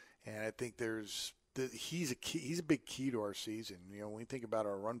him, and I think he's a big key to our season. When we think about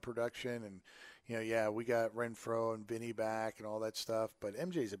our run production and, we got Renfroe and Vinny back and all that stuff, but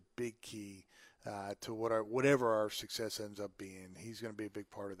MJ's a big key to whatever our success ends up being. He's going to be a big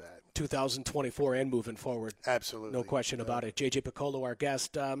part of that. 2024 and moving forward. Absolutely. No question about it. JJ Picollo, our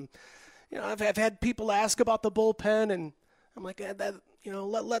guest. I've had people ask about the bullpen, and I'm like,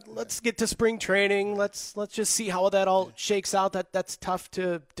 let's get to spring training. Let's just see how that all shakes out. That's tough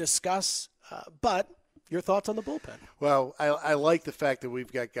to discuss. But your thoughts on the bullpen? Well, I like the fact that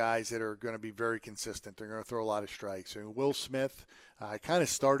we've got guys that are going to be very consistent. They're going to throw a lot of strikes. I mean, Will Smith kind of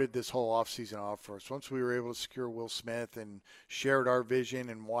started this whole offseason off for us. Once we were able to secure Will Smith and shared our vision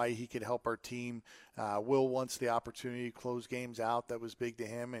and why he could help our team, Will wants the opportunity to close games out. That was big to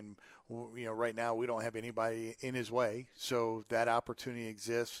him. And, right now we don't have anybody in his way. So that opportunity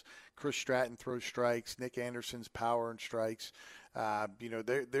exists. Chris Stratton throws strikes. Nick Anderson's power and strikes.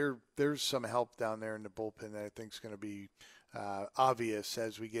 There's some help down there in the bullpen that I think is going to be obvious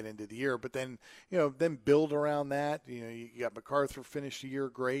as we get into the year. But then, then build around that. You got MacArthur finished the year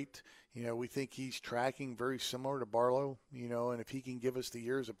great. We think he's tracking very similar to Barlow, and if he can give us the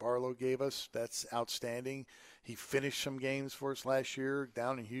years that Barlow gave us, that's outstanding. He finished some games for us last year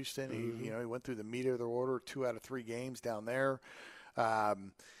down in Houston. Mm-hmm. He went through the meat of the order, 2 out of 3 games down there.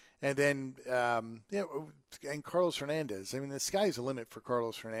 And then, and Carlos Hernandez. I mean, the sky's the limit for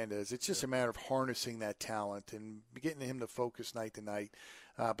Carlos Hernandez. It's just a matter of harnessing that talent and getting him to focus night to night.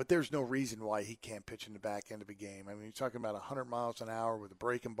 But there's no reason why he can't pitch in the back end of a game. I mean, you're talking about 100 miles an hour with a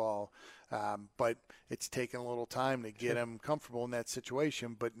breaking ball, but it's taken a little time to get him comfortable in that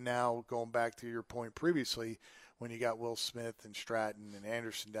situation. But now, going back to your point previously, when you got Will Smith and Stratton and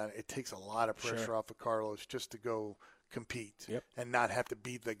Anderson down, it takes a lot of pressure off of Carlos just to go compete and not have to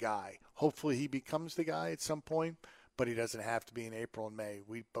be the guy. Hopefully he becomes the guy at some point, but he doesn't have to be in April and May.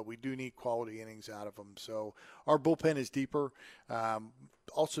 But we do need quality innings out of him. So our bullpen is deeper.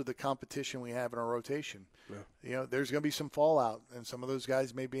 Also the competition we have in our rotation. Yeah. There's going to be some fallout, and some of those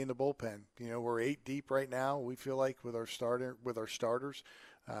guys may be in the bullpen. We're 8 deep right now. We feel like with our starters,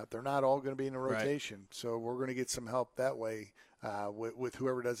 they're not all going to be in the rotation. Right. So we're going to get some help that way with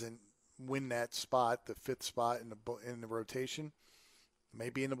whoever doesn't win that spot, the 5th spot in the rotation,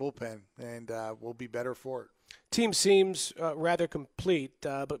 maybe in the bullpen, and we'll be better for it. Team seems rather complete,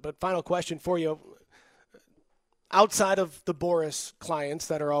 but final question for you. Outside of the Boris clients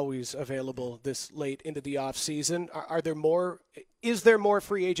that are always available this late into the off season, is there more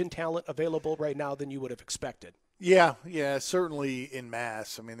free agent talent available right now than you would have expected? Yeah, certainly in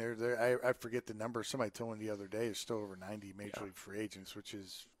mass. I mean, I forget the number. Somebody told me the other day it's still over 90 major league free agents, which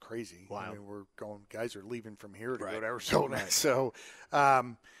is crazy. Wow. I mean, guys are leaving from here to go to Arizona. Right. So,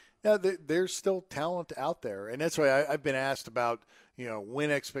 there's still talent out there, and that's why I've been asked about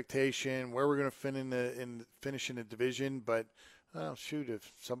win expectation, where we're going to finish in the division, but. Oh, shoot,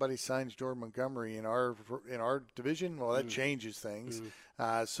 if somebody signs Jordan Montgomery in our division, well, that changes things.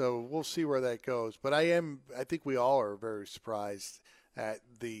 So we'll see where that goes. But I think we all are very surprised at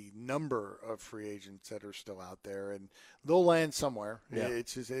the number of free agents that are still out there, and they'll land somewhere. Yeah.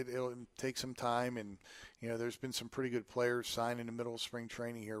 It's just it'll take some time, and there's been some pretty good players signed in the middle of spring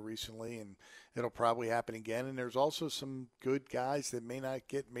training here recently, and it'll probably happen again. And there's also some good guys that may not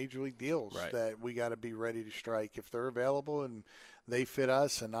get major league deals that we got to be ready to strike if they're available and they fit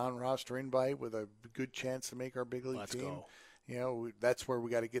us, a non-roster invite with a good chance to make our big league team. Go. That's where we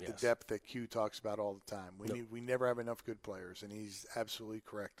got to get the depth that Q talks about all the time. We never have enough good players, and he's absolutely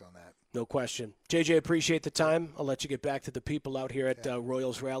correct on that. No question. JJ, appreciate the time. I'll let you get back to the people out here at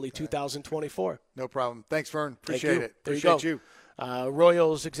Royals Rally 2024. No problem. Thanks, Vern. Appreciate it. There Appreciate you.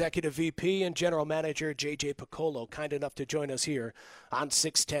 Royals Executive VP and General Manager JJ Picollo, kind enough to join us here on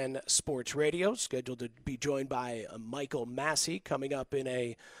 610 Sports Radio. Scheduled to be joined by Michael Massey coming up in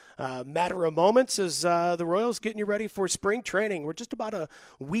a matter of moments as the Royals getting you ready for spring training. We're just about a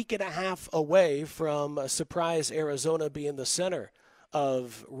week and a half away from Surprise, Arizona being the center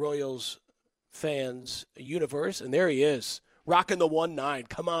of Royals fans' universe. And there he is, rocking the 1-9.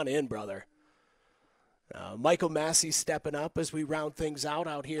 Come on in, brother. Michael Massey stepping up as we round things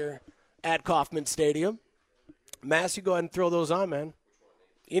out here at Kauffman Stadium. Massey, go ahead and throw those on, man.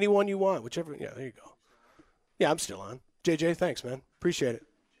 Anyone you want, whichever. Yeah, there you go. Yeah, I'm still on. JJ, thanks, man. Appreciate it.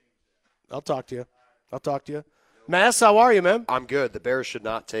 I'll talk to you. Mass, how are you, man? I'm good. The Bears should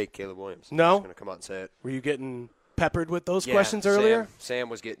not take Caleb Williams. No? I'm just going to come out and say it. Were you getting peppered with those questions earlier? Sam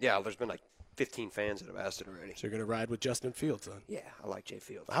was getting – there's been like 15 fans that have asked it already. So you're going to ride with Justin Fields, then? Yeah, I like Jay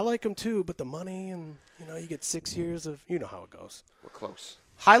Fields. I like him too, but the money and, you get 6 years of – you know how it goes. We're close.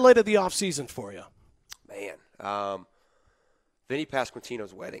 Highlight of the offseason for you? Man, Vinny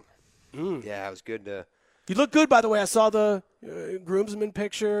Pasquantino's wedding. Yeah, it was good to – you look good, by the way. I saw the groomsman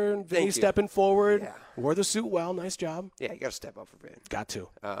picture and Vinny stepping forward. Yeah. Wore the suit well. Nice job. Yeah, you got to step up for Vin. Got to.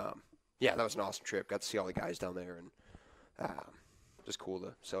 Yeah, that was an awesome trip. Got to see all the guys down there, and just cool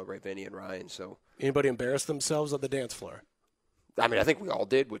to celebrate Vinny and Ryan. So, anybody embarrass themselves on the dance floor? I mean, I think we all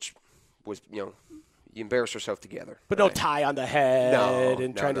did, which was, you you embarrass yourself together. But right? No tie on the head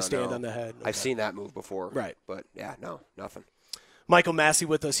trying to stand no. on the head. Okay. I've seen that move before. Right. But, yeah, no, nothing. Michael Massey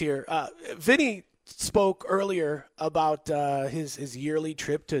with us here. Vinny spoke earlier about his yearly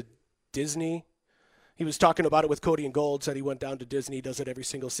trip to Disney. He was talking about it with Cody and Gold, said he went down to Disney, does it every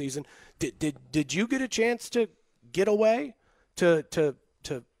single season. Did you get a chance to get away, to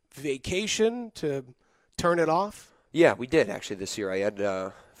vacation, to turn it off? Yeah, we did actually this year. I had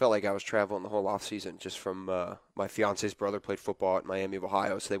felt like I was traveling the whole off season just from my fiance's brother played football at Miami of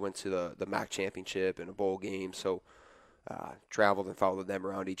Ohio, so they went to the MAC championship and a bowl game. So traveled and followed them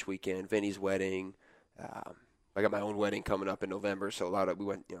around each weekend. Vinny's wedding. I got my own wedding coming up in November, so we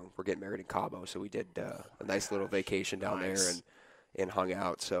went. We're getting married in Cabo, so we did a nice little vacation down there and hung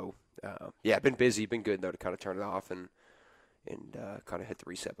out. So yeah, been busy, been good though to kind of turn it off and kind of hit the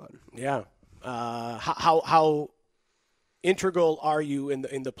reset button. Yeah. How integral are you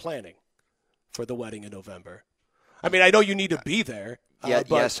in the planning for the wedding in November? I mean, I know you need to be there. Yeah.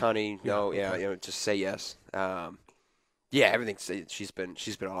 But, yes, honey. No. Yeah. Okay. Just say yes. Yeah. Everything. She's been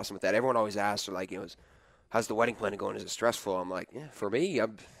awesome with that. Everyone always asks her like, how's the wedding planning going? Is it stressful? I'm like, yeah. For me,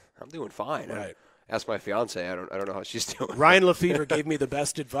 I'm doing fine. Right. Ask my fiance. I don't know how she's doing. Ryan Lefevre gave me the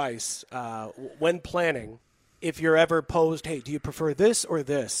best advice when planning. If you're ever posed, hey, do you prefer this or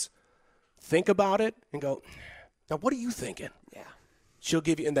this? Think about it and go, now what are you thinking? Yeah. She'll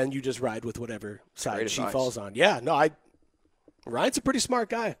give you, and then you just ride with whatever side she falls on. Yeah, no, Ryan's a pretty smart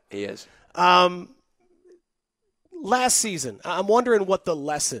guy. He is. Last season, I'm wondering what the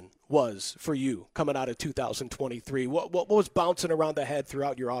lesson was for you coming out of 2023. What was bouncing around the head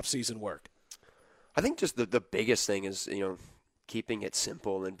throughout your off-season work? I think just the biggest thing is, keeping it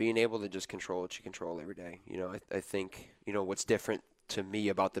simple and being able to just control what you control every day. I think, what's different to me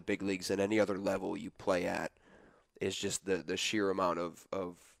about the big leagues than any other level you play at is just the sheer amount of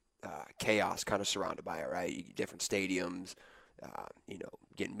chaos kind of surrounded by it, right? Different stadiums,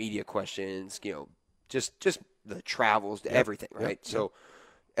 getting media questions, just the travels, everything, right? Yep. So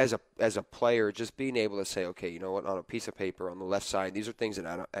as a player, just being able to say, okay, you know what, on a piece of paper on the left side, these are things that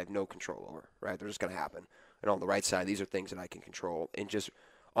I have no control over, right? They're just going to happen. And on the right side, these are things that I can control. And just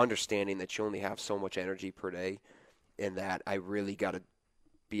understanding that you only have so much energy per day and that I really got to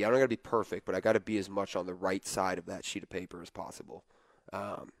be – I don't got to be perfect, but I got to be as much on the right side of that sheet of paper as possible.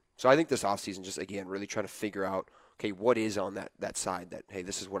 So I think this offseason just, again, really trying to figure out, okay, what is on that side that, hey,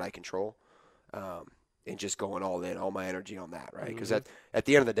 this is what I control, and just going all in, all my energy on that, right? Because at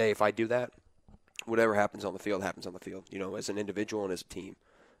the end of the day, if I do that, whatever happens on the field happens on the field, as an individual and as a team.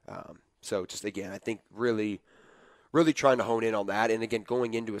 So just, again, I think really trying to hone in on that. And, again,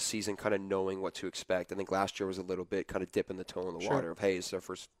 going into a season kind of knowing what to expect. I think last year was a little bit kind of dipping the toe in the water of, hey, it's our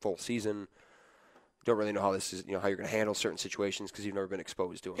first full season. Don't really know how this is, how you're going to handle certain situations because you've never been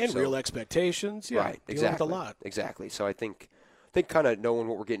exposed to them. And real expectations, yeah. Right, exactly. With a lot. Exactly. So I think kind of knowing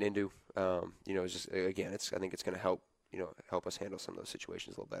what we're getting into, is just, again, I think it's going to help, help us handle some of those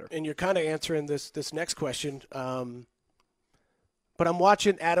situations a little better. And you're kind of answering this next question. But I'm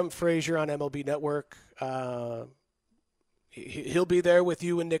watching Adam Frazier on MLB Network. He'll be there with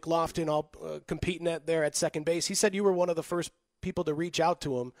you and Nick Lofton all competing there at second base. He said you were one of the first people to reach out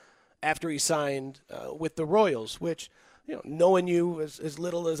to him after he signed with the Royals, which, knowing you as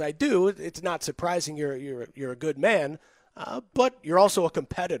little as I do, it's not surprising you're a good man, but you're also a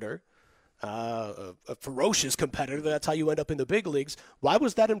competitor, a ferocious competitor. That's how you end up in the big leagues. Why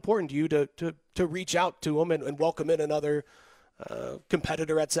was that important to you to reach out to him and welcome in another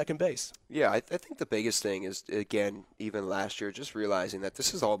competitor at second base? Yeah, I think the biggest thing is, again, even last year, just realizing that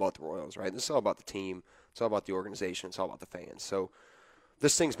this is all about the Royals, right? This is all about the team. It's all about the organization. It's all about the fans. So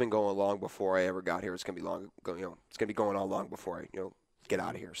this thing's been going long before I ever got here. It's going to be long, it's going to be going on long before I, get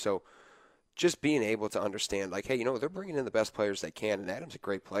out of here. So just being able to understand, like, hey, they're bringing in the best players they can, and Adam's a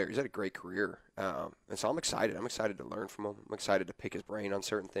great player. He's had a great career. And so I'm excited. I'm excited to learn from him. I'm excited to pick his brain on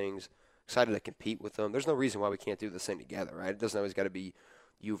certain things. Excited to compete with them. There's no reason why we can't do this thing together, right? It doesn't always got to be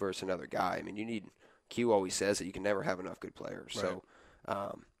you versus another guy. I mean, Q always says that you can never have enough good players. Right.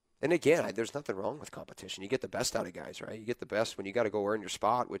 So, and again, there's nothing wrong with competition. You get the best out of guys, right? You get the best when you got to go earn your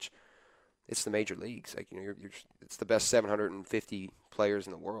spot, which it's the major leagues. Like, it's the best 750 players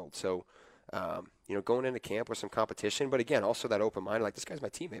in the world. So, going into camp with some competition, but again, also that open mind, like, this guy's my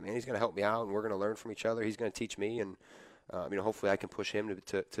teammate, man. He's going to help me out, and we're going to learn from each other. He's going to teach me, and hopefully I can push him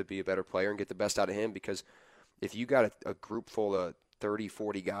to be a better player and get the best out of him, because if you got a group full of 30,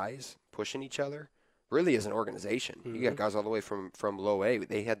 40 guys pushing each other, really as an organization, you got guys all the way from low A.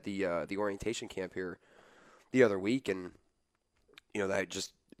 They had the orientation camp here the other week, and that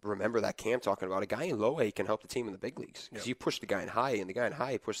just remember that Cam talking about, a guy in low A can help the team in the big leagues. Because you push the guy in high A, and the guy in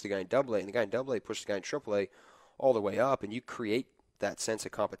high A pushes the guy in double A, and the guy in double A pushes the guy in triple A all the way up, and you create that sense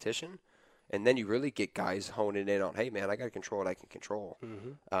of competition. And then you really get guys honing in on, hey, man, I got to control what I can control.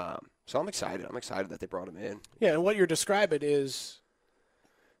 So I'm excited. I'm excited that they brought him in. Yeah, and what you're describing is,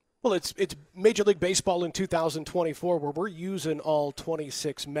 well, it's Major League Baseball in 2024 where we're using all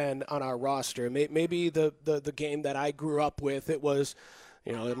 26 men on our roster. Maybe the game that I grew up with, it was,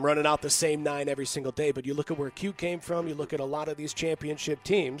 I'm running out the same 9 every single day. But you look at where Q came from, you look at a lot of these championship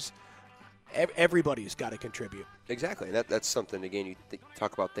teams, everybody's got to contribute. Exactly. That's something, again, you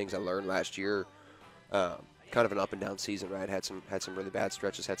talk about things I learned last year, kind of an up and down season, right? Had some really bad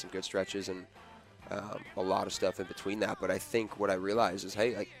stretches, had some good stretches, and a lot of stuff in between that. But I think what I realized is,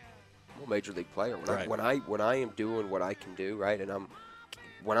 hey, like, I'm a major league player. When I am doing what I can do, right, and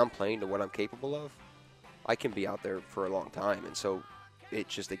when I'm playing to what I'm capable of, I can be out there for a long time. And so it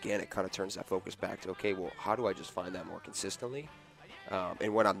just, again, it kind of turns that focus back to, okay, well, how do I just find that more consistently?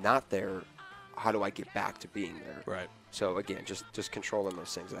 And when I'm not there, how do I get back to being there? Right. So, again, just controlling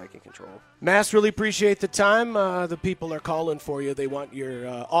those things that I can control. Mass, really appreciate the time. The people are calling for you. They want your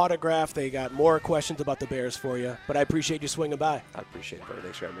autograph. They got more questions about the Bears for you. But I appreciate you swinging by. I appreciate it, brother.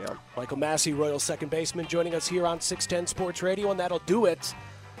 Thanks for having me on. Michael Massey, Royals second baseman, joining us here on 610 Sports Radio, and that'll do it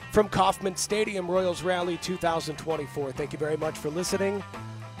from Kauffman Stadium, Royals Rally 2024. Thank you very much for listening.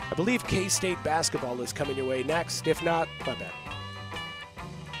 I believe K-State basketball is coming your way next. If not, my bad.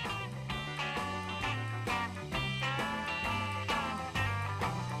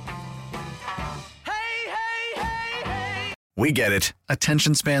 We get it.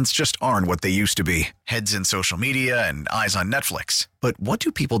 Attention spans just aren't what they used to be. Heads in social media and eyes on Netflix. But what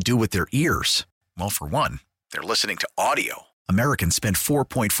do people do with their ears? Well, for one, they're listening to audio. Americans spend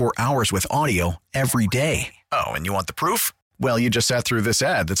 4.4 hours with audio every day. Oh, and you want the proof? Well, you just sat through this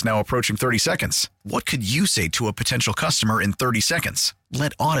ad that's now approaching 30 seconds. What could you say to a potential customer in 30 seconds?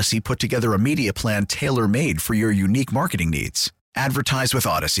 Let Odyssey put together a media plan tailor-made for your unique marketing needs. Advertise with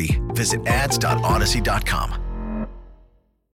Odyssey. Visit ads.odyssey.com.